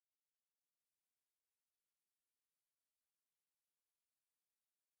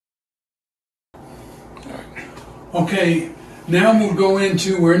Okay, now we'll go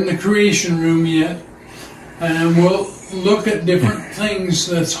into, we're in the creation room yet, and we'll look at different things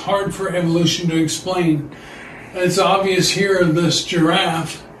that's hard for evolution to explain. It's obvious here, this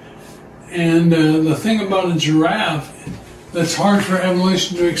giraffe, and the thing about a giraffe that's hard for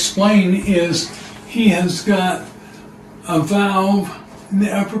evolution to explain is he has got a valve in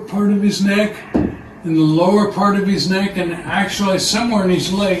the upper part of his neck, in the lower part of his neck, and actually somewhere in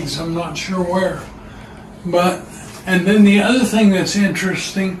his legs, I'm not sure where. And then the other thing that's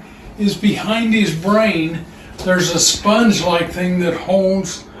interesting is behind his brain, there's a sponge-like thing that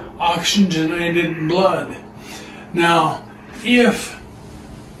holds oxygenated blood. Now, if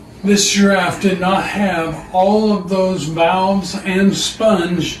this giraffe did not have all of those valves and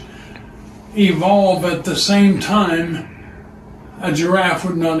sponge evolve at the same time, a giraffe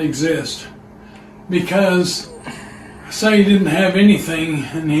would not exist. Because, say he didn't have anything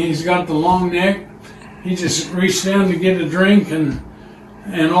and he's got the long neck, he just reached down to get a drink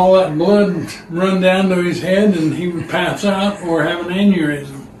and all that blood run down to his head and he would pass out or have an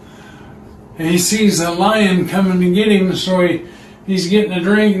aneurysm. And he sees a lion coming to get him, so he's getting a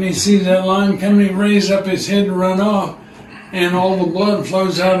drink and he sees that lion coming, he raises up his head to run off, and all the blood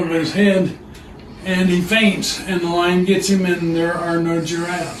flows out of his head and he faints, and the lion gets him, and there are no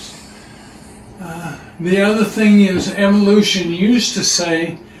giraffes. The other thing is, evolution used to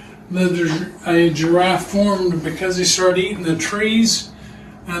say that a giraffe formed because he started eating the trees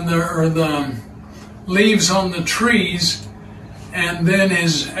and the leaves on the trees, and then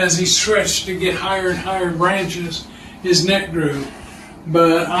as he stretched to get higher and higher branches, his neck grew.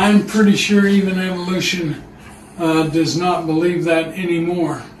 But I'm pretty sure even evolution does not believe that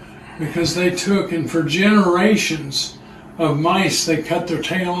anymore, because they took, and for generations of mice, they cut their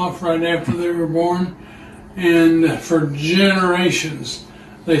tail off right after they were born, and for generations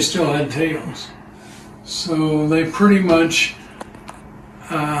they still had tails. So they pretty much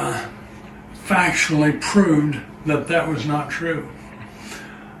factually proved that that was not true.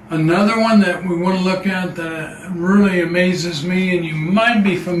 Another one that we want to look at that really amazes me, and you might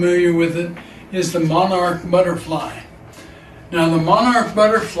be familiar with it, is the monarch butterfly. Now, the monarch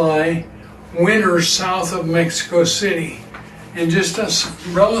butterfly winters south of Mexico City in just a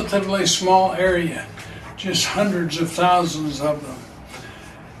relatively small area, just hundreds of thousands of them.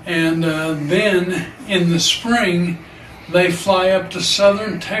 And then in the spring, they fly up to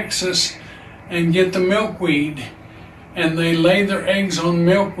southern Texas and get the milkweed, and they lay their eggs on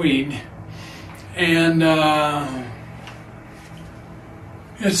milkweed. And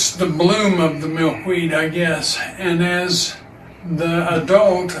it's the bloom of the milkweed, I guess. And as the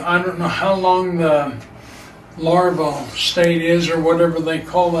adult, I don't know how long the larval state is, or whatever they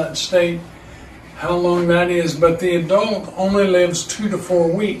call that state, how long that is, but the adult only lives 2 to 4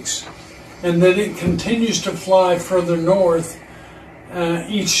 weeks, and then it continues to fly further north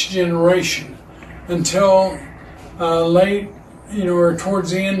each generation until late, or towards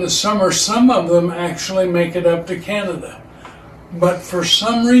the end of summer. Some of them actually make it up to Canada, but for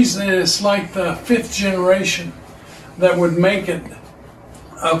some reason it's like the 5th generation that would make it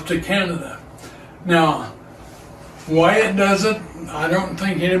up to Canada. Now, why it does it, I don't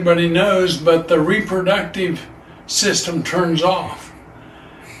think anybody knows, but the reproductive system turns off.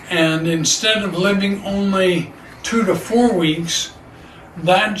 And instead of living only 2 to 4 weeks,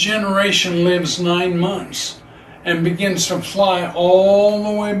 that generation lives 9 months and begins to fly all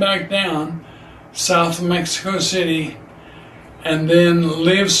the way back down south of Mexico City, and then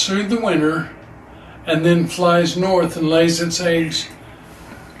lives through the winter, and then flies north and lays its eggs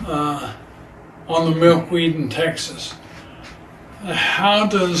on the milkweed in Texas. How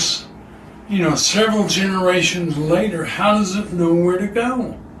does, several generations later, how does it know where to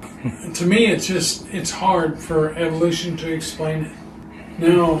go? To me, it's hard for evolution to explain it.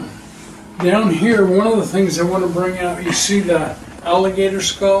 Now, down here, one of the things I want to bring out, you see the alligator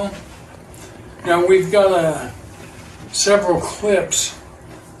skull? Now, we've got several clips.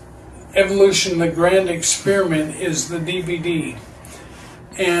 Evolution, the Grand Experiment is the DVD.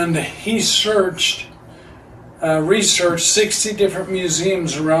 And he researched 60 different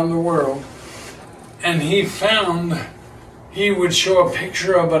museums around the world, and he would show a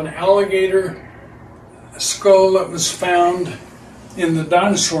picture of an alligator skull that was found in the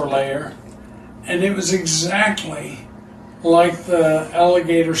dinosaur layer, and it was exactly like the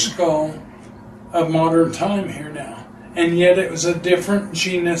alligator skull of modern time here now, and yet it was a different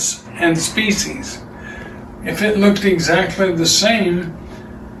genus and species. If it looked exactly the same,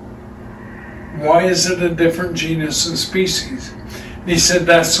 why is it a different genus and species? And he said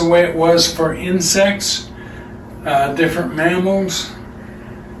that's the way it was for insects, different mammals,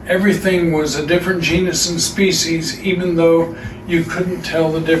 everything was a different genus and species, even though you couldn't tell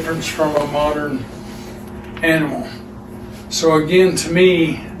the difference from a modern animal. So again, to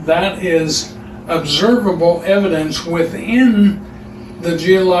me, that is observable evidence within the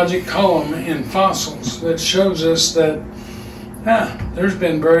geologic column in fossils that shows us that there's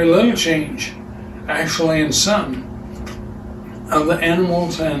been very little change, actually, in some of the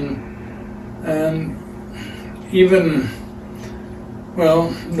animals, and even, well,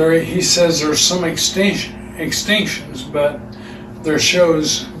 he says there's some extinctions, but there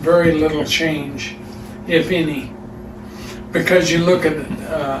shows very little change, if any. Because you look at,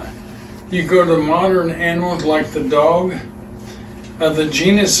 you go to modern animals like the dog, the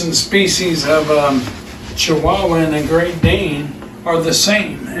genus and species of Chihuahua and a Great Dane are the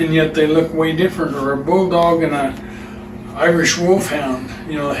same, and yet they look way different. Or a bulldog and a Irish wolfhound,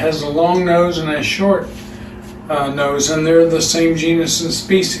 has a long nose and a short nose, and they're the same genus and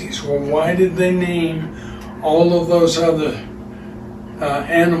species. Well, why did they name all of those other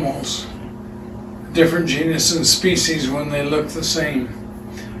animals different genus and species when they look the same?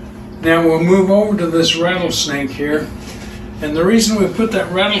 Now we'll move over to this rattlesnake here, and the reason we put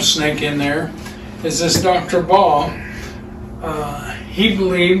that rattlesnake in there is this Dr. Ball, he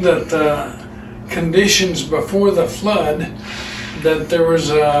believed that the conditions before the flood, that there was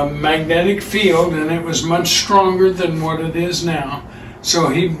a magnetic field and it was much stronger than what it is now. So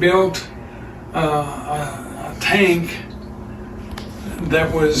he built a tank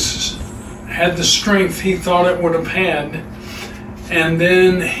that had the strength he thought it would have had, and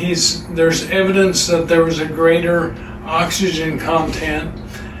then there's evidence that there was a greater oxygen content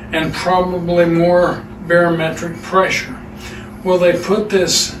and probably more barometric pressure. Well, they put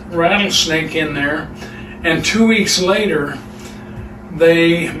this rattlesnake in there, and 2 weeks later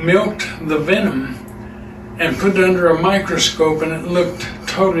they milked the venom and put it under a microscope, and it looked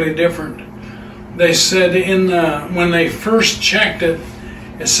totally different. They said when they first checked it,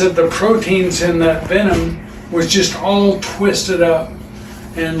 it said the proteins in that venom was just all twisted up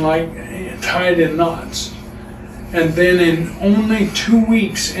and like tied in knots. And then in only 2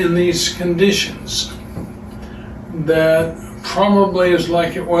 weeks in these conditions, that probably is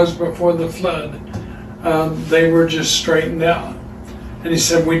like it was before the flood, they were just straightened out. And he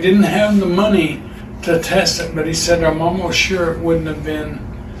said, we didn't have the money to test it, but he said, I'm almost sure it wouldn't have been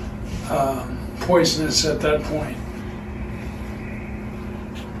poisonous at that point.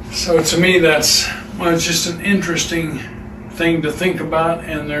 So to me, it's just an interesting thing to think about,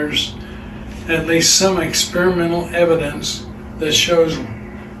 and there's at least some experimental evidence that shows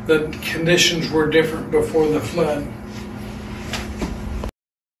that conditions were different before the flood.